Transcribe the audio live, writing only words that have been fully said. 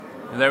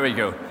There we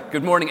go.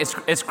 Good morning.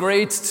 It's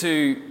great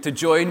to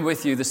join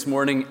with you this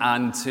morning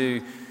and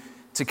to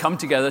come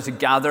together, to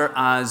gather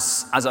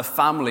as a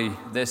family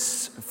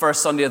this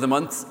first Sunday of the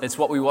month. It's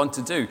what we want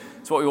to do.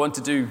 It's what we want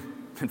to do,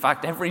 in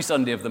fact, every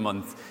Sunday of the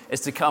month,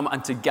 is to come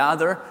and to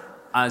gather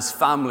as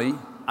family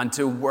and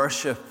to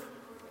worship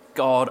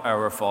God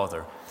our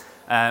Father.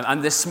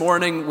 And this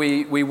morning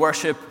we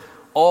worship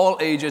all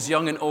ages,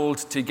 young and old,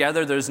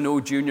 together. There's no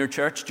junior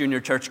church. Junior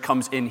church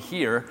comes in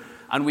here,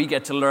 and we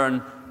get to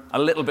learn a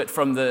little bit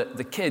from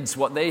the kids,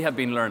 what they have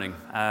been learning.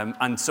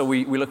 And so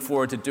we look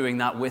forward to doing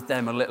that with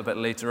them a little bit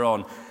later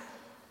on.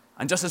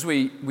 And just as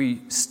we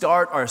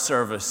start our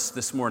service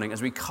this morning,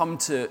 as we come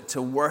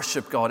to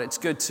worship God, it's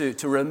good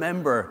to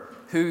remember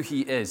who He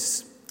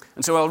is.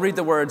 And so I'll read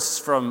the words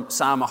from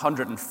Psalm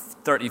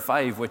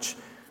 135, which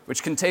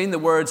contain the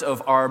words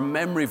of our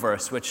memory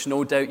verse, which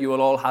no doubt you will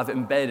all have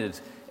embedded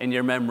in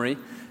your memory.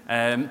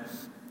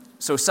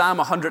 So Psalm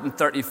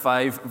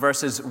 135,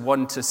 verses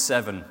 1 to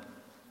 7.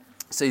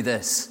 Say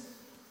this: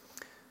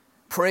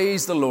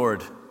 Praise the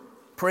Lord.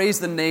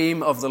 Praise the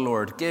name of the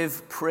Lord.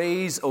 Give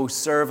praise, O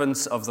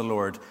servants of the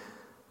Lord,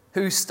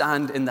 who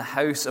stand in the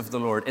house of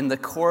the Lord, in the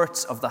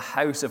courts of the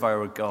house of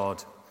our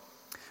God.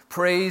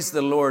 Praise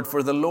the Lord,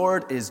 for the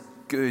Lord is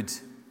good.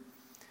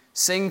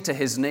 Sing to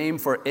his name,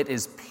 for it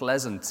is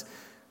pleasant.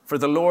 For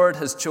the Lord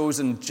has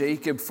chosen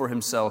Jacob for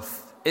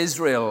himself,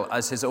 Israel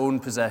as his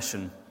own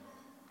possession.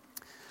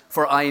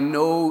 For I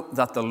know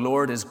that the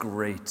Lord is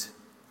great,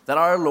 that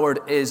our Lord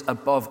is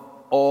above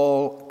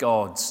all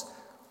gods.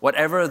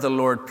 Whatever the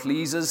Lord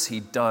pleases, he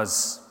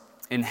does,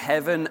 in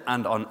heaven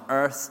and on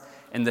earth,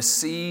 in the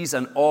seas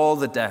and all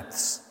the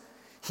depths.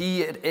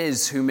 He it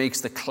is who makes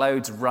the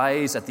clouds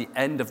rise at the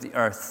end of the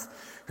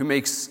earth, who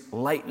makes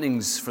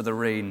lightnings for the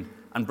rain,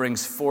 and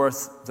brings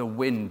forth the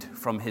wind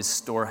from his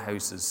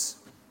storehouses.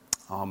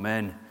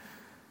 Amen.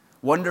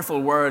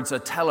 Wonderful words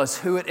that tell us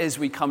who it is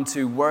we come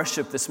to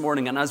worship this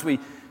morning. And as we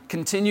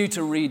continue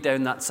to read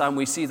down that psalm,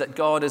 we see that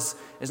God is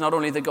not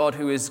only the God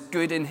who is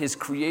good in his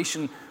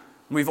creation,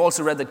 we've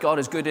also read that God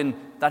is good in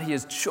that he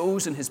has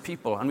chosen his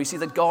people. And we see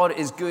that God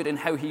is good in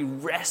how he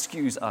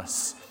rescues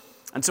us.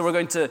 And so we're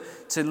going to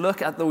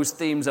look at those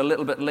themes a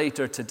little bit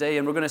later today,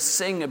 and we're going to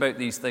sing about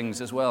these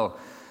things as well.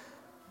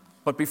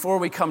 But before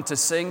we come to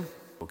sing,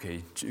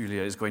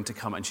 Julia is going to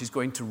come and she's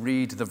going to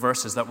read the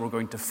verses that we're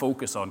going to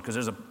focus on, because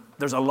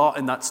there's a lot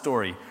in that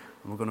story,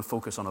 and we're going to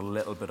focus on a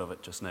little bit of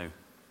it just now.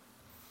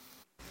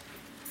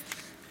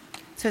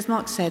 So as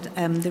Mark said,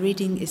 the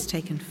reading is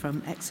taken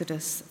from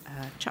Exodus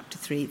chapter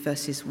 3,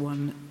 verses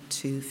 1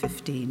 to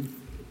 15.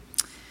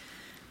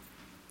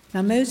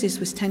 Now Moses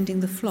was tending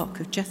the flock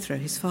of Jethro,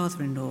 his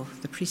father-in-law,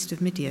 the priest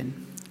of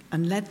Midian,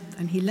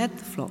 and he led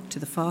the flock to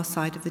the far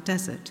side of the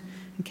desert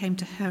and came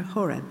to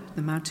Horeb,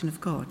 the mountain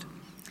of God.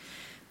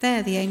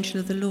 There the angel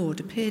of the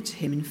Lord appeared to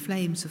him in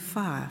flames of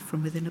fire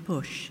from within a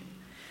bush.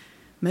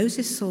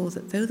 Moses saw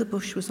that though the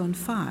bush was on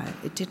fire,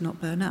 it did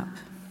not burn up.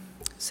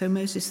 So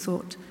Moses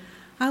thought,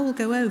 I will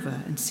go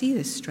over and see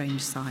this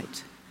strange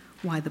sight,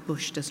 why the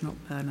bush does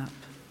not burn up.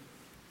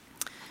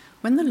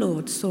 When the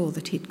Lord saw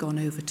that he had gone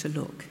over to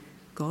look,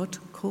 God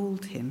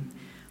called him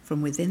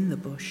from within the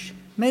bush,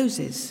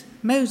 Moses,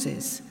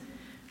 Moses.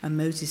 And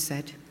Moses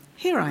said,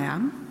 Here I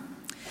am.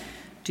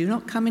 Do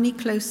not come any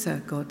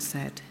closer, God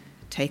said.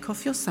 Take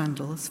off your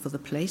sandals, for the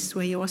place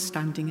where you are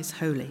standing is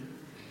holy.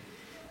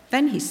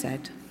 Then he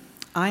said,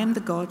 I am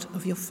the God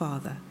of your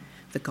father,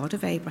 the God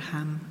of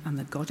Abraham and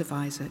the God of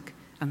Isaac,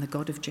 and the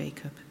God of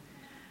Jacob.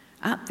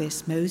 At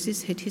this,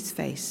 Moses hid his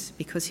face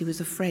because he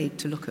was afraid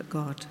to look at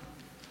God.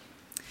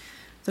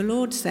 The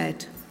Lord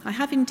said, I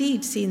have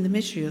indeed seen the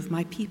misery of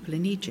my people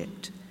in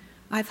Egypt.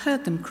 I have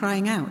heard them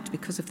crying out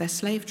because of their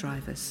slave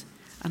drivers,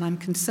 and I'm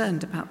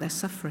concerned about their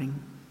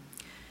suffering.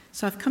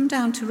 So I've come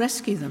down to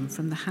rescue them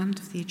from the hand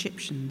of the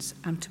Egyptians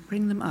and to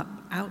bring them up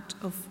out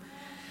of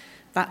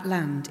that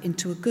land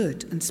into a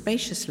good and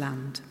spacious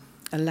land,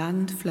 a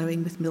land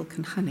flowing with milk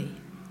and honey,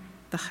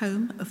 the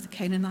home of the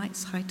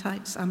Canaanites,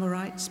 Hittites,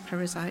 Amorites,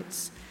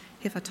 Perizzites,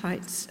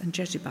 Hivites, and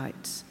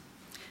Jebusites.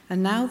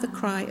 And now the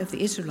cry of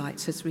the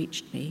Israelites has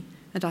reached me,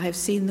 and I have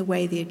seen the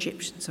way the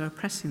Egyptians are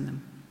oppressing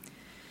them.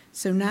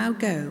 So now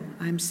go,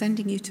 I am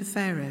sending you to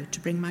Pharaoh to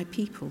bring my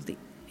people, the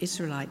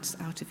Israelites,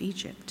 out of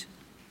Egypt.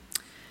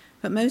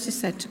 But Moses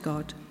said to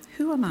God,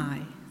 Who am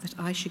I that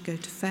I should go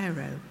to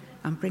Pharaoh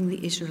and bring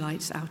the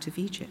Israelites out of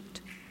Egypt?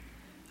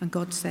 And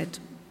God said,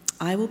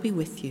 I will be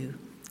with you,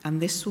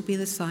 and this will be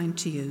the sign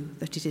to you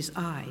that it is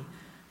I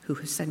who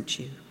have sent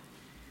you.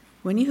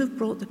 When you have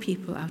brought the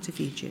people out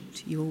of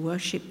Egypt, you will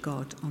worship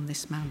God on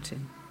this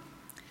mountain.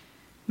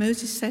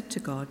 Moses said to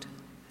God,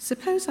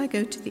 Suppose I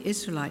go to the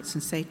Israelites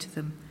and say to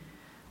them,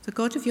 The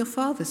God of your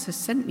fathers has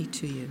sent me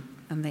to you,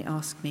 and they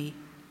ask me,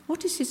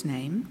 What is his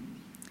name?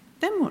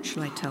 Then what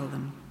shall I tell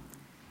them?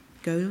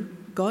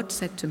 God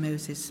said to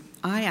Moses,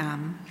 I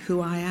am who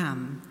I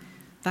am.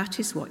 That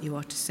is what you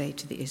are to say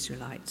to the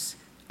Israelites.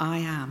 I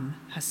am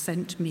has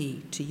sent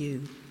me to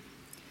you.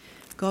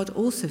 God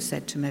also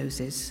said to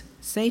Moses,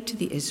 Say to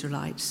the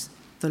Israelites,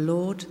 The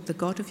Lord, the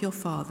God of your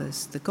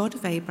fathers, the God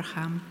of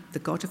Abraham, the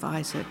God of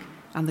Isaac,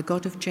 and the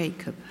God of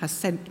Jacob, has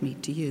sent me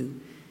to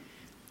you.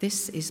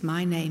 This is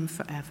my name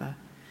forever,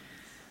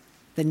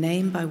 the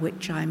name by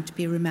which I am to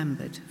be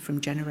remembered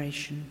from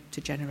generation to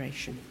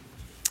generation."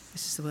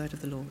 This is the word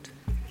of the Lord.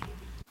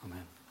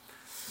 Amen.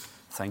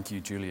 Thank you,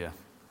 Julia.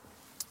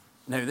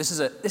 Now, this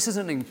is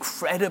an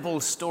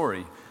incredible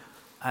story.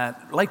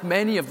 Like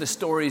many of the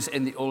stories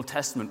in the Old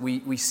Testament,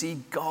 we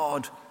see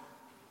God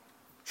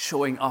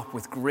showing up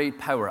with great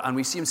power, and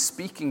we see him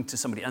speaking to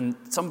somebody, and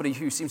somebody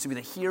who seems to be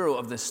the hero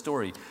of this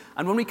story.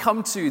 And when we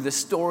come to the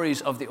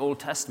stories of the Old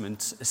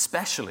Testament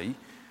especially,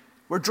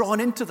 we're drawn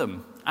into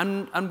them,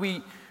 and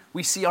we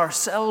see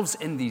ourselves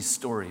in these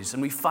stories,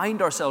 and we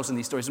find ourselves in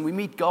these stories, and we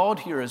meet God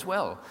here as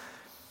well.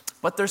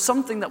 But there's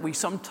something that we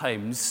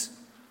sometimes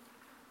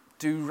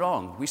do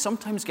wrong. We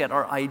sometimes get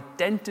our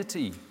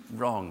identity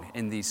wrong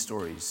in these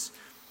stories.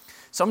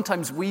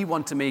 Sometimes we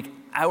want to make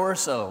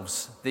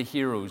ourselves the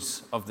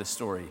heroes of the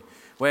story,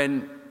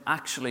 when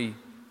actually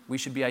we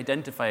should be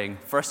identifying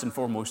first and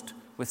foremost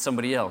with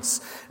somebody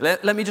else.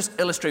 Let me just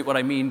illustrate what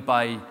I mean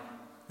by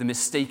the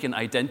mistaken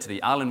identity.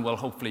 Alan will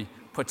hopefully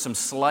put some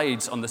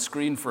slides on the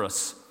screen for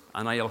us,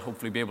 and I'll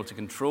hopefully be able to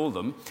control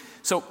them.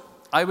 So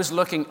I was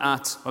looking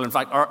at, well, in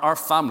fact, our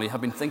family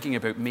have been thinking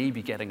about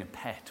maybe getting a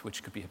pet,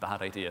 which could be a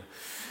bad idea.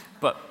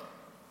 But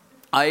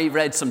I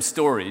read some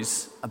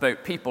stories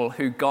about people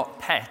who got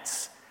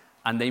pets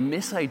and they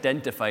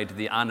misidentified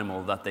the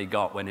animal that they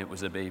got when it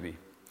was a baby.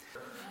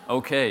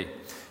 Okay,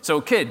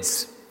 so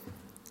kids,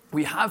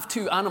 we have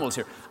two animals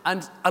here.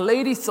 And a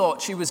lady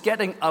thought she was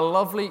getting a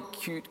lovely,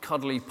 cute,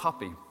 cuddly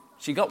puppy.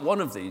 She got one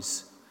of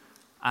these.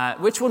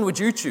 Which one would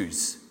you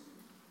choose?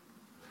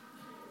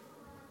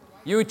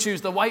 You would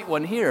choose the white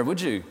one here,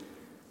 would you?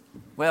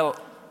 Well,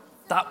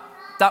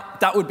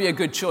 that would be a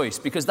good choice,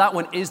 because that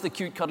one is the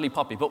cute, cuddly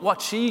puppy. But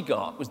what she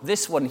got was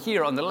this one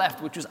here on the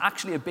left, which was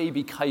actually a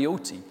baby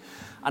coyote.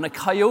 And a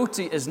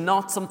coyote is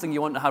not something you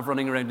want to have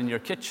running around in your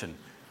kitchen,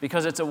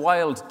 because it's a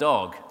wild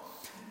dog.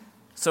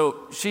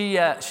 So she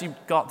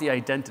got the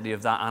identity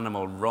of that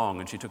animal wrong,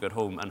 and she took it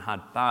home and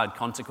had bad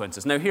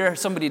consequences. Now here,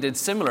 somebody did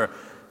similar.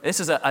 This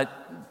is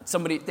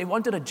somebody, they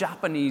wanted a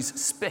Japanese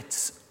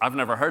Spitz. I've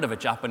never heard of a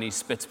Japanese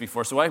Spitz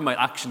before, so I might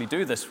actually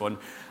do this one.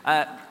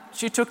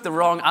 She took the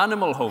wrong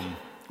animal home.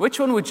 Which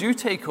one would you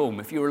take home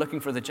if you were looking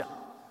for the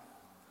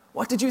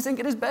What did you think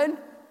it is, Ben?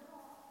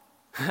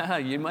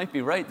 You might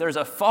be right. There's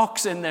a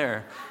fox in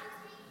there.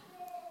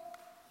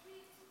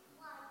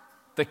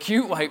 The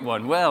cute white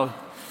one. Well,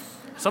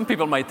 some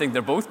people might think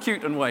they're both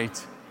cute and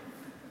white.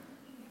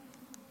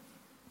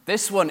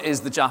 This one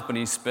is the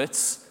Japanese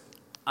Spitz,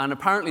 and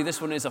apparently this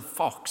one is a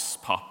fox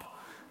pup.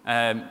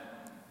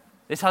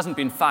 This hasn't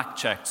been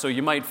fact-checked, so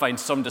you might find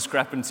some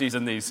discrepancies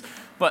in these.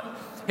 But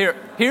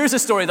here's a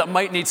story that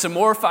might need some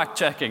more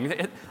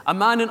fact-checking. A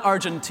man in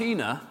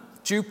Argentina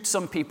duped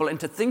some people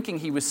into thinking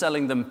he was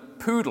selling them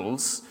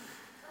poodles,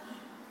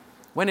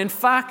 when in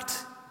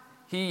fact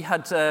he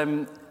had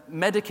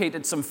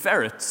medicated some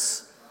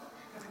ferrets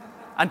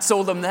and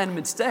sold them then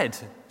instead.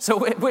 So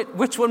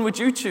which one would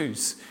you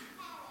choose?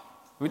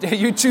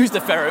 You'd choose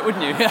the ferret,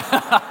 wouldn't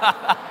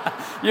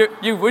you?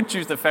 You would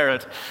choose the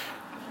ferret.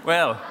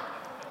 Well,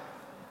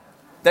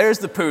 there's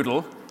the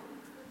poodle,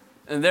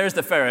 and there's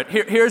the ferret.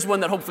 Here's one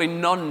that hopefully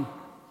none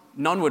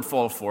would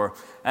fall for.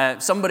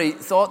 Somebody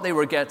thought they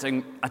were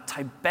getting a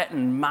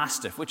Tibetan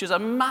Mastiff, which is a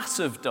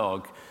massive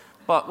dog,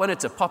 but when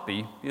it's a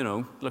puppy,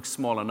 looks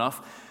small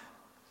enough.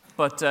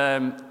 But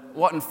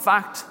what in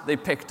fact they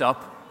picked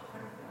up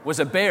was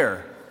a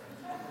bear,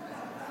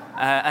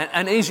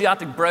 an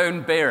Asiatic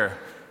brown bear.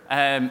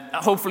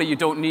 Hopefully you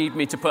don't need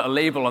me to put a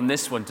label on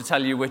this one to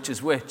tell you which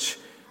is which,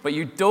 but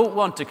you don't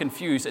want to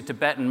confuse a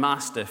Tibetan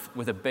Mastiff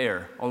with a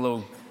bear,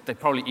 although they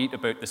probably eat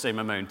about the same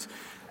amount.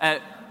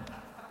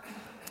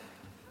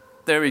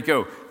 There we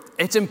go.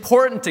 It's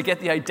important to get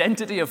the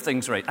identity of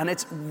things right, and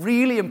it's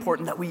really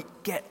important that we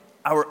get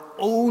our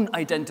own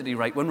identity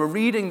right when we're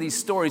reading these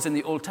stories in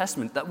the Old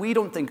Testament, that we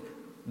don't think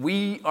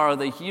we are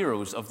the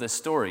heroes of this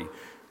story.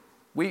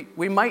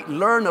 We might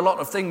learn a lot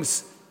of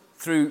things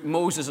through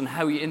Moses and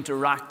how he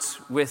interacts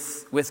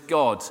with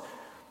God,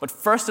 but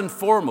first and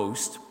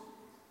foremost,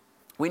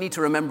 we need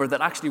to remember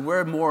that actually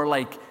we're more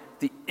like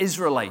the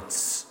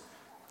Israelites,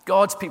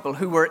 God's people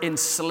who were in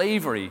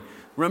slavery.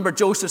 Remember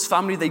Joseph's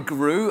family, they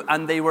grew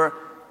and they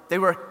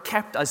were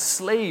kept as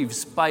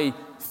slaves by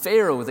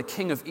Pharaoh, the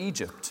king of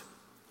Egypt.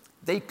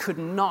 They could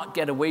not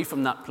get away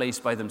from that place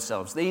by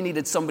themselves. They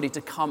needed somebody to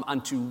come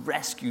and to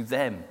rescue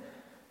them.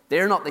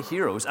 They're not the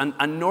heroes,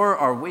 and nor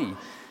are we.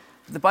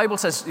 The Bible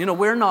says,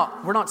 we're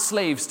not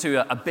slaves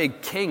to a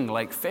big king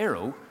like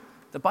Pharaoh.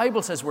 The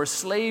Bible says we're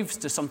slaves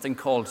to something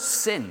called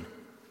sin.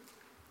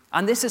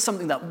 And this is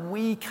something that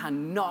we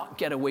cannot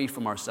get away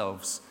from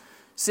ourselves.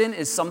 Sin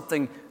is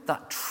something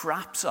that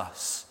traps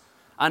us.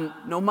 And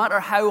no matter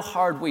how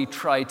hard we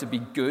try to be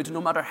good,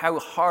 no matter how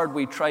hard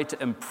we try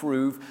to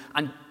improve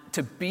and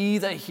to be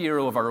the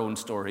hero of our own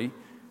story,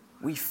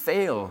 We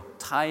fail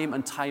time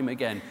and time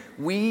again.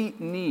 We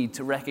need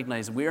to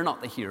recognize we're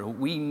not the hero.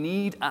 We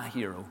need a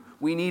hero.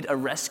 We need a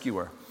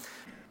rescuer.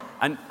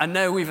 And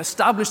now we've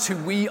established who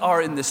we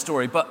are in this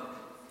story, but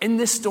in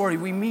this story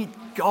we meet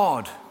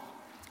God.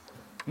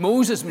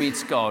 Moses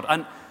meets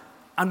God,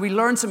 and we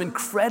learn some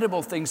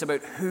incredible things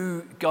about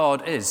who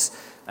God is.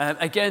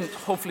 Again,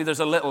 hopefully there's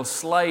a little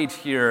slide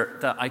here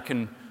that I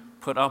can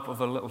put up of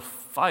a little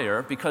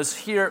fire, because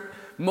here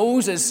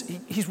Moses,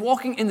 he's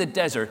walking in the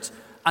desert,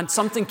 and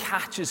something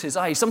catches his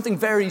eye, something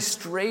very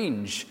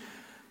strange.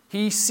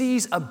 He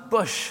sees a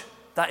bush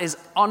that is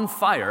on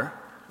fire,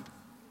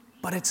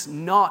 but it's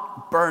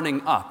not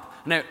burning up.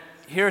 Now,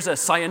 here's a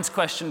science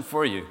question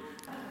for you.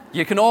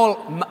 You can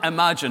all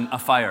imagine a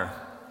fire.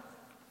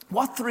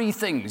 What three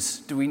things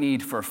do we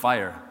need for a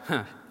fire?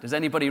 Does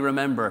anybody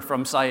remember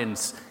from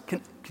science?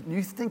 Can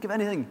you think of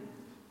anything?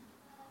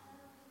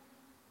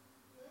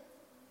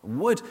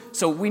 Wood.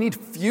 So we need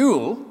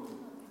fuel.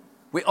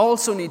 We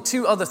also need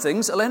two other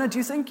things. Elena, do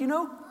you think you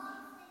know?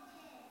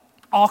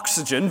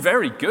 Oxygen.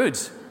 Very good.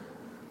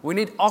 We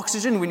need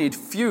oxygen, we need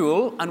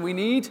fuel, and we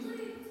need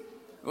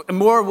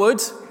more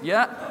wood.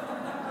 Yeah.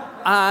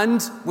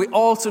 And we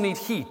also need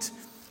heat.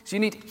 So you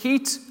need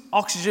heat,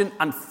 oxygen,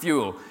 and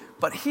fuel.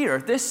 But here,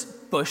 this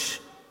bush,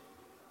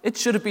 it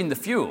should have been the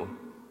fuel,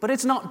 but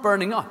it's not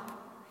burning up.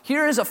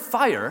 Here is a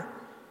fire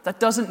that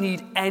doesn't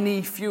need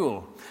any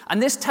fuel.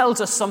 And this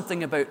tells us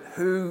something about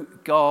who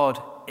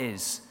God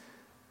is.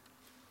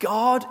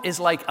 God is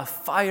like a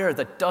fire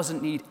that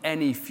doesn't need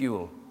any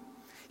fuel.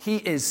 He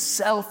is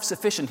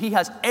self-sufficient. He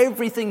has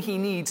everything he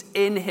needs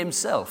in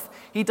himself.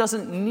 He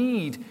doesn't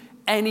need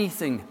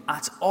anything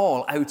at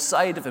all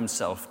outside of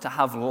himself to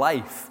have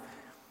life.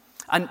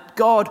 And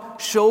God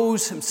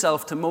shows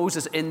himself to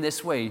Moses in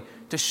this way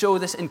to show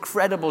this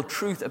incredible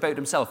truth about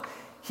himself.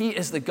 He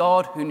is the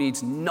God who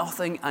needs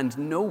nothing and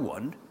no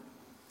one.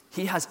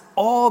 He has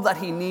all that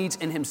he needs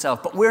in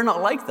himself. But we're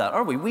not like that,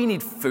 are we? We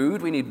need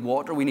food, we need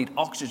water, we need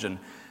oxygen.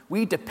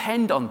 We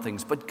depend on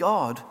things, but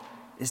God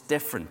is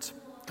different.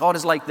 God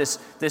is like this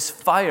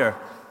fire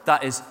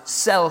that is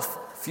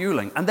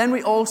self-fueling. And then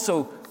we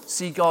also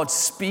see God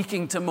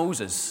speaking to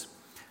Moses,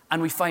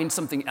 and we find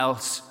something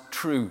else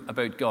true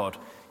about God.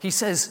 He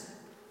says,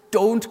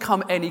 don't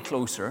come any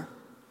closer.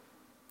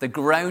 The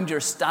ground you're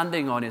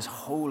standing on is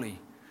holy.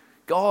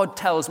 God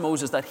tells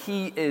Moses that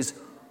he is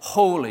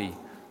holy.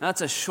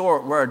 That's a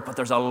short word, but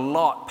there's a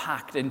lot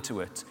packed into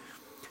it.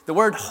 The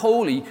word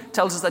holy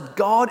tells us that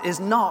God is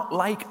not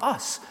like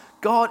us.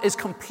 God is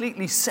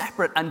completely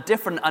separate and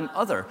different and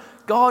other.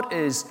 God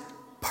is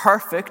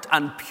perfect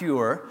and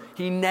pure.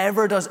 He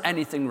never does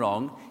anything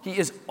wrong. He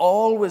is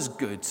always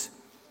good.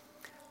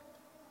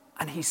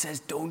 And he says,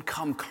 don't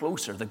come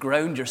closer. The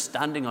ground you're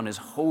standing on is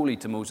holy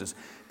to Moses,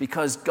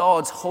 because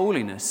God's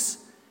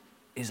holiness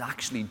is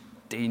actually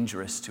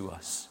dangerous to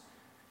us.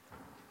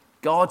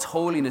 God's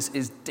holiness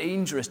is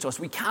dangerous to us.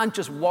 We can't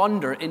just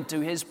wander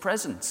into his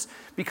presence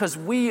because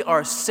we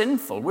are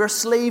sinful. We're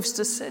slaves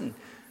to sin.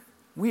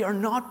 We are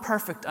not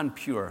perfect and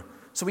pure.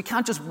 So we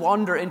can't just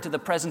wander into the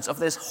presence of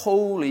this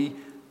holy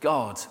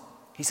God.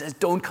 He says,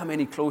 don't come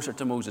any closer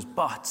to Moses.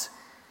 But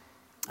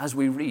as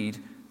we read,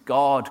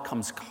 God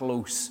comes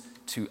close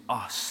to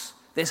us.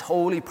 This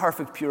holy,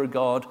 perfect, pure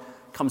God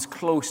comes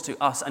close to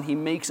us, and he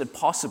makes it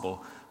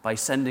possible by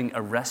sending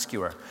a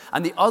rescuer.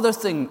 And the other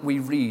thing we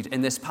read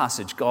in this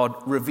passage, God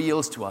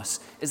reveals to us,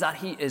 is that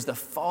he is the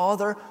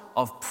Father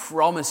of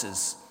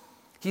promises.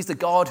 He's the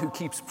God who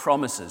keeps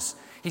promises.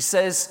 He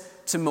says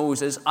to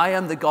Moses, I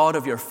am the God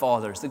of your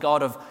fathers, the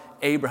God of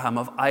Abraham,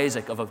 of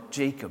Isaac, of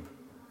Jacob.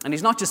 And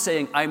he's not just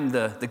saying, I'm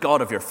the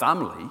God of your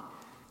family.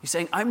 He's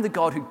saying, I'm the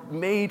God who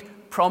made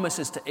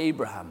promises to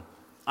Abraham.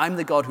 I'm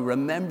the God who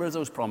remembers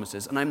those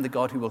promises, and I'm the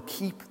God who will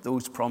keep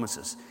those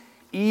promises,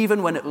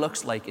 even when it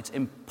looks like it's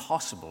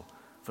impossible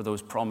for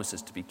those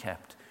promises to be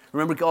kept.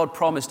 Remember, God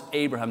promised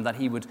Abraham that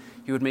he would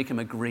make him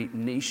a great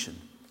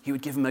nation. He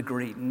would give him a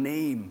great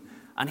name,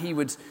 and he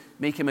would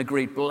make him a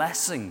great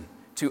blessing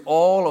to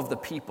all of the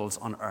peoples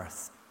on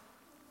earth.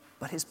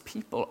 But his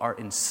people are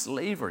in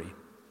slavery.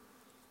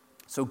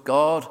 So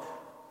God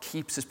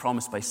keeps his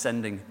promise by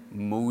sending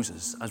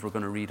Moses, as we're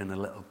going to read in a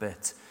little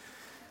bit.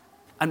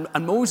 And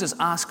Moses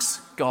asks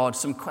God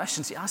some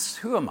questions. He asks,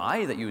 who am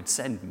I that you would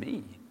send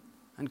me?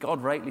 And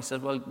God rightly says,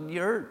 well,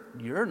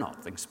 you're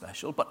nothing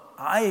special, but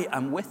I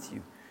am with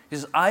you. He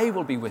says, I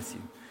will be with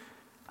you.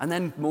 And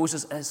then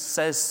Moses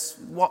says,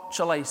 what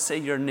shall I say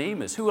your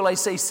name is? Who will I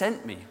say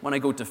sent me when I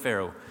go to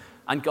Pharaoh?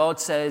 And God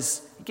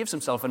says, he gives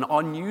himself an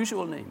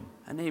unusual name,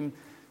 a name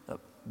that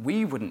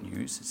we wouldn't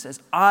use. It says,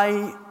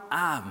 I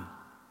am.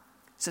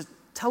 It says,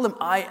 tell them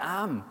I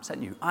am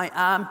sent you. I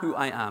am who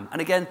I am. And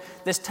again,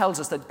 this tells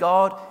us that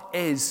God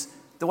is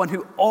the one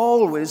who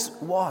always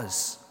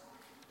was.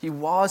 He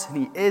was, and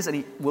he is, and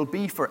he will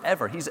be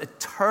forever. He's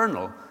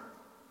eternal.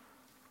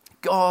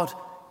 God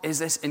is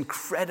this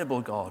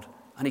incredible God,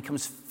 and he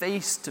comes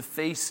face to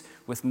face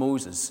with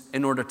Moses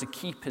in order to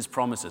keep his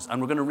promises.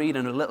 And we're going to read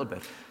in a little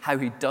bit how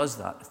he does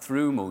that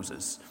through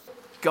Moses.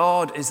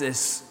 God is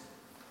this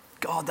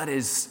God that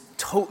is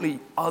totally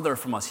other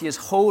from us. He is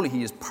holy,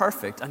 he is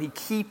perfect, and he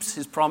keeps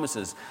his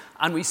promises.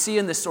 And we see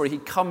in this story, he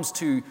comes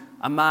to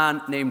a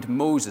man named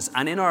Moses.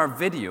 And in our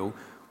video,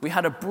 we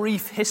had a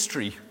brief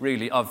history,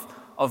 really,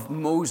 of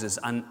Moses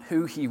and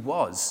who he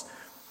was.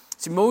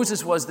 See,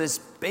 Moses was this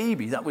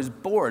baby that was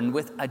born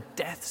with a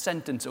death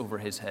sentence over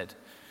his head.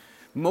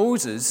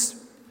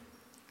 Moses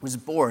was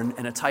born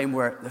in a time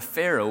where the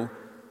Pharaoh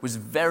was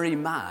very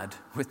mad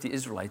with the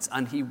Israelites,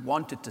 and he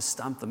wanted to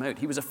stamp them out.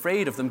 He was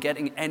afraid of them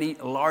getting any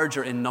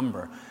larger in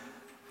number.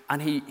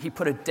 And he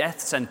put a death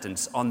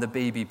sentence on the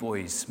baby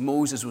boys.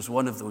 Moses was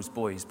one of those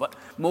boys. But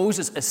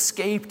Moses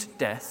escaped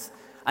death,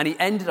 and he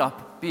ended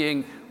up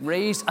being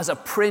raised as a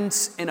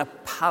prince in a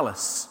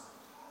palace.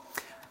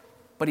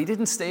 But he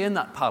didn't stay in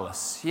that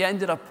palace. He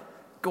ended up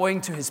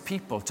going to his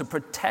people to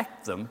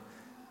protect them.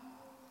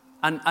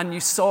 And you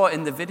saw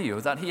in the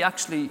video that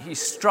he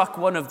struck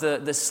one of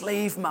the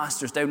slave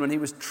masters down when he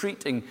was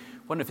treating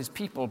one of his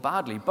people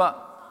badly.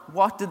 But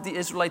what did the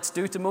Israelites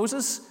do to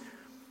Moses?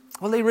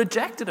 Well, they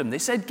rejected him. They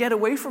said, "Get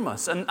away from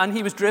us." And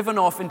he was driven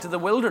off into the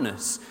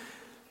wilderness.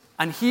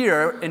 And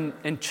here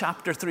in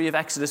chapter 3 of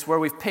Exodus, where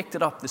we've picked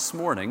it up this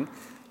morning,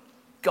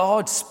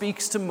 God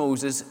speaks to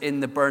Moses in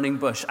the burning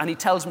bush. And he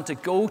tells him to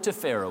go to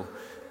Pharaoh.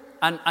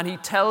 And he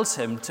tells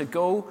him to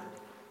go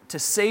to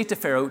say to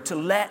Pharaoh, to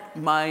let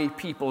my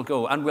people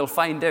go. And we'll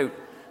find out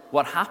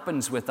what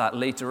happens with that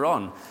later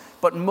on.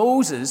 But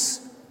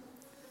Moses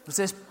was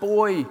this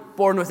boy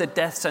born with a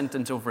death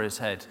sentence over his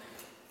head.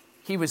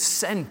 He was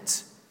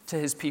sent to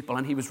his people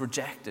and he was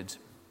rejected.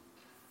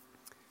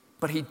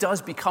 But he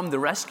does become the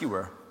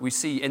rescuer, we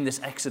see in this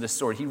Exodus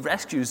story. He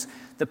rescues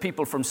the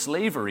people from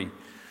slavery.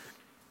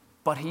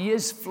 But he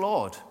is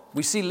flawed.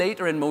 We see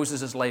later in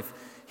Moses' life,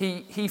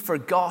 he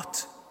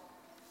forgot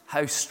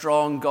how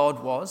strong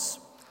God was.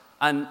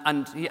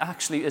 And he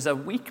actually is a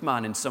weak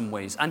man in some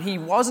ways. And he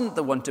wasn't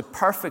the one to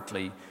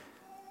perfectly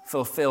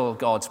fulfill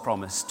God's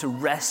promise, to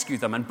rescue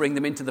them and bring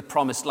them into the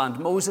promised land.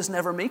 Moses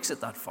never makes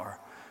it that far.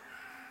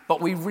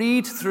 But we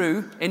read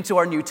through into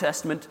our New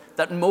Testament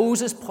that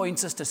Moses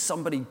points us to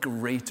somebody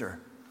greater.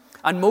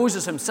 And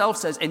Moses himself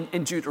says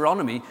in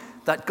Deuteronomy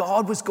that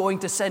God was going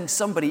to send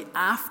somebody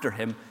after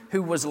him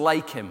who was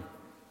like him.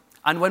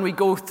 And when we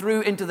go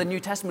through into the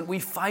New Testament, we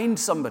find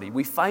somebody.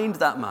 We find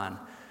that man.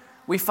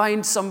 We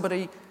find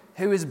somebody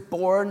who is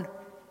born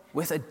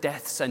with a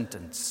death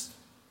sentence.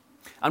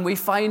 And we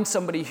find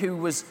somebody who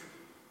was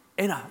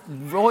in a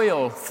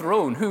royal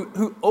throne,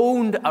 who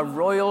owned a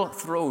royal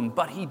throne,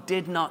 but he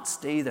did not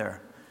stay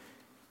there.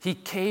 He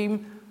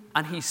came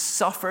and he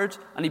suffered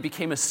and he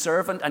became a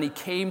servant and he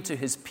came to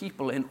his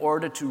people in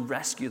order to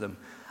rescue them.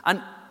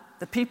 And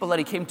the people that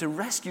he came to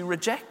rescue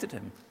rejected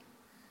him.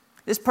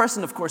 This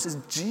person, of course, is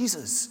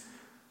Jesus.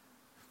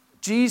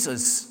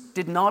 Jesus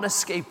did not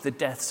escape the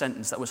death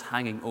sentence that was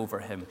hanging over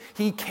him.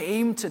 He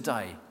came to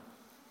die.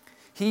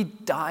 He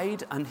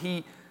died, and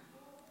he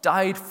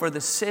died for the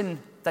sin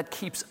that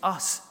keeps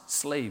us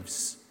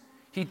slaves.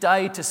 He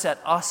died to set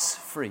us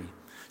free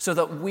so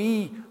that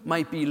we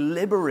might be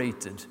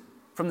liberated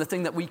from the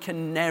thing that we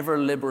can never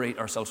liberate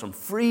ourselves from,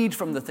 freed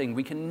from the thing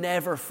we can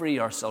never free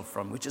ourselves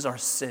from, which is our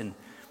sin.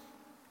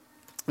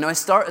 Now, I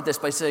started this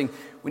by saying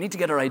we need to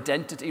get our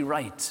identity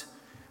right,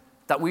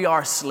 that we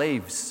are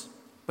slaves.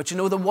 But you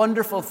know, the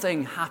wonderful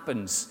thing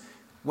happens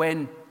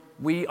when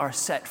we are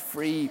set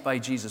free by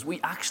Jesus. We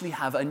actually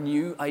have a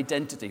new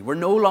identity. We're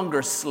no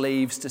longer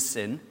slaves to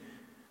sin.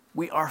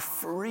 We are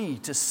free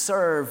to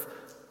serve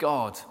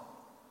God.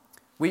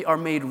 We are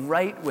made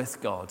right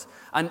with God.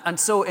 And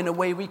so, in a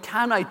way, we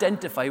can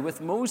identify with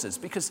Moses,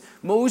 because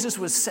Moses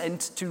was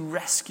sent to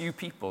rescue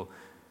people,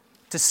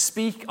 to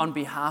speak on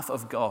behalf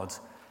of God.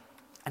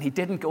 And he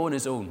didn't go on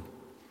his own.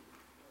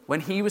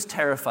 When he was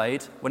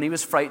terrified, when he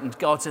was frightened,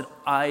 God said,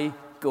 "I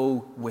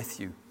go with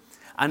you."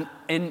 And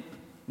in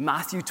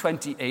Matthew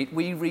 28,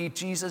 we read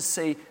Jesus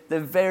say the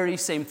very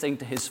same thing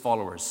to his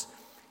followers.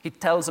 He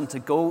tells them to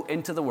go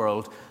into the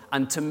world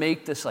and to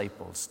make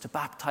disciples, to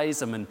baptize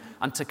them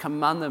and to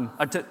command them,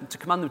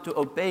 to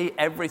obey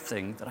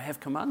everything that I have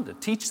commanded.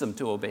 Teach them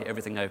to obey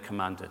everything I have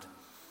commanded.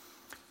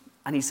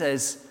 And he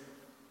says,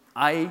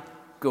 "I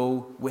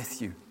go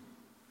with you."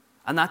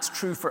 And that's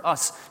true for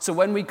us. So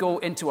when we go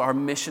into our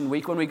mission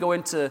week, when we go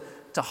into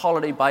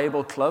Holiday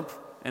Bible Club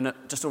in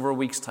just over a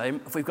week's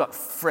time, if we've got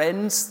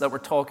friends that we're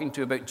talking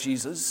to about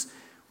Jesus,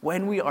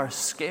 when we are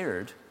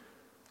scared,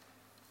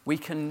 we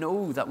can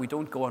know that we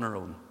don't go on our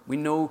own. We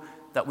know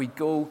that we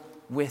go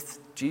with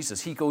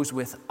Jesus. He goes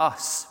with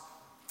us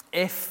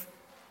if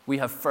we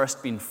have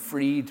first been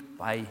freed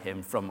by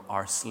him from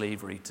our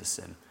slavery to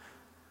sin.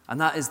 And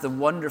that is the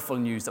wonderful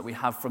news that we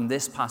have from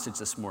this passage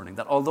this morning,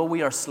 that although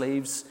we are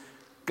slaves,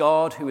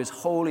 God, who is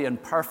holy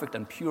and perfect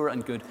and pure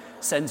and good,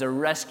 sends a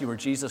rescuer,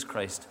 Jesus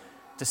Christ,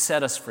 to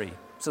set us free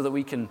so that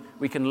we can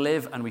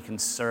live and we can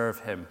serve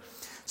him.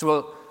 So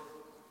we'll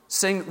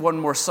sing one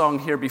more song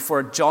here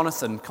before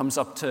Jonathan comes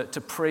up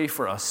to pray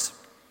for us.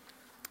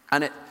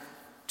 And it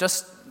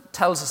just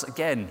tells us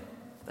again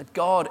that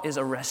God is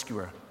a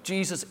rescuer.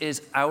 Jesus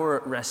is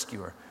our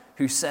rescuer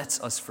who sets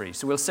us free.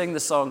 So we'll sing the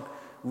song,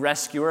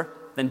 Rescuer,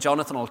 then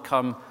Jonathan will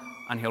come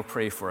and he'll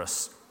pray for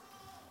us.